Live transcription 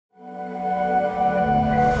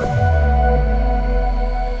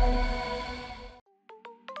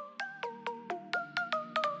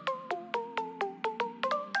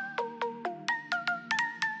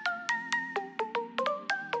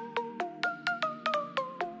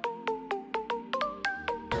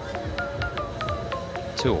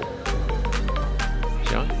all.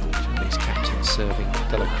 Chinese captain serving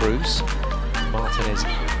De La Cruz. Martinez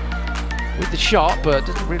with the shot, but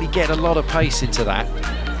doesn't really get a lot of pace into that.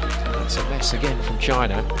 That's a mess again from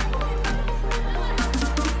China.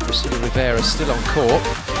 Priscilla Rivera still on court.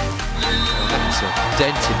 And that's a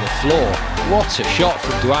dent in the floor. What a shot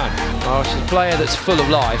from Duan. Oh, she's a player that's full of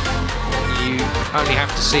life. You only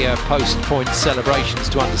have to see her post-point celebrations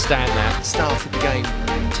to understand that. Started the game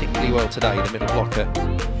particularly well today, the middle blocker.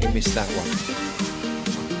 He missed that one.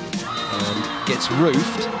 And gets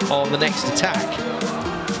roofed on the next attack.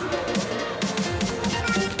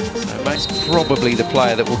 So that's probably the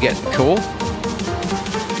player that will get the call.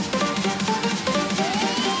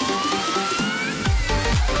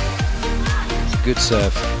 It's a good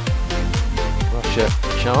serve. Russia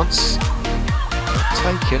chance.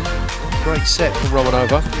 Taken. Great set from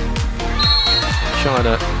Romanova.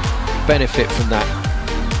 China benefit from that.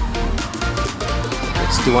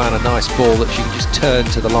 It's Duan a nice ball that she can just turn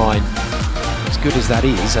to the line. As good as that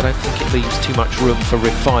is, I don't think it leaves too much room for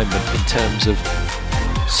refinement in terms of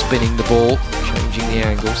spinning the ball, changing the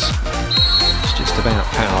angles. It's just about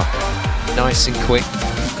power. Nice and quick,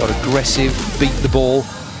 got aggressive, beat the ball.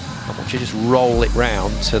 I want you to just roll it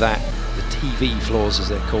round to that, the TV floors as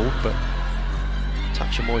they're called, but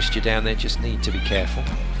touch of moisture down there, just need to be careful.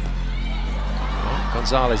 Well,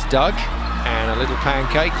 Gonzalez dug, and a little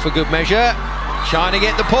pancake for good measure. China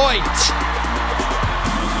get the point.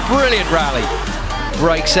 Brilliant rally.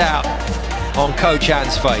 Breaks out on Coach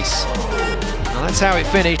An's face. And that's how it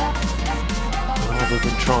finished. Rather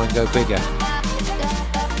than try and go bigger.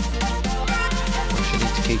 Russia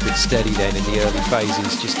need to keep it steady then in the early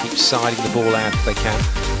phases. Just keep siding the ball out if they can.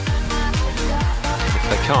 If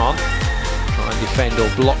they can't, try and defend or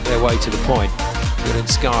block their way to the point.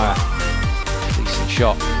 Yulinskaya, decent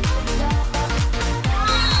shot.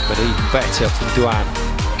 But even better from Duan.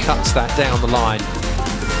 Cuts that down the line.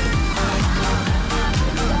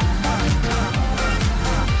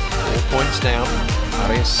 4 points now.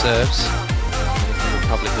 Arias serves. The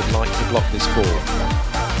Republic would like to block this ball.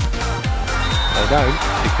 They don't,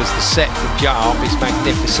 because the set from Jarp is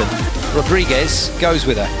magnificent. Rodriguez goes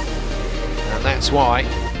with her. And that's why.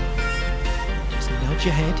 Just nudge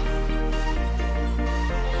your head.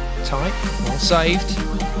 Tight, well saved.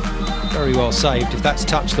 Very well saved. If that's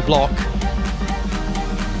touched the block,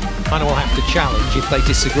 China will have to challenge if they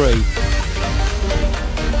disagree.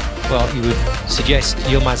 Well, you would suggest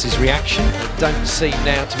Yilmaz's reaction. They don't seem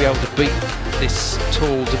now to be able to beat this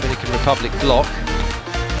tall Dominican Republic block.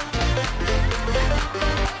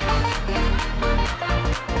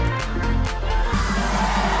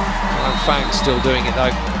 Duan Fang still doing it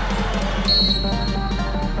though.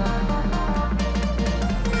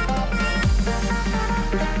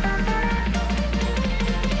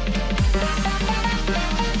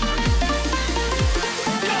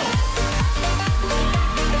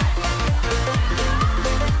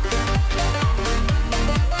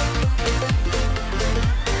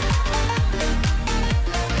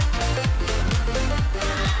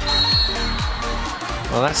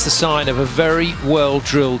 Well, that's the sign of a very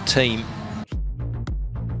well-drilled team.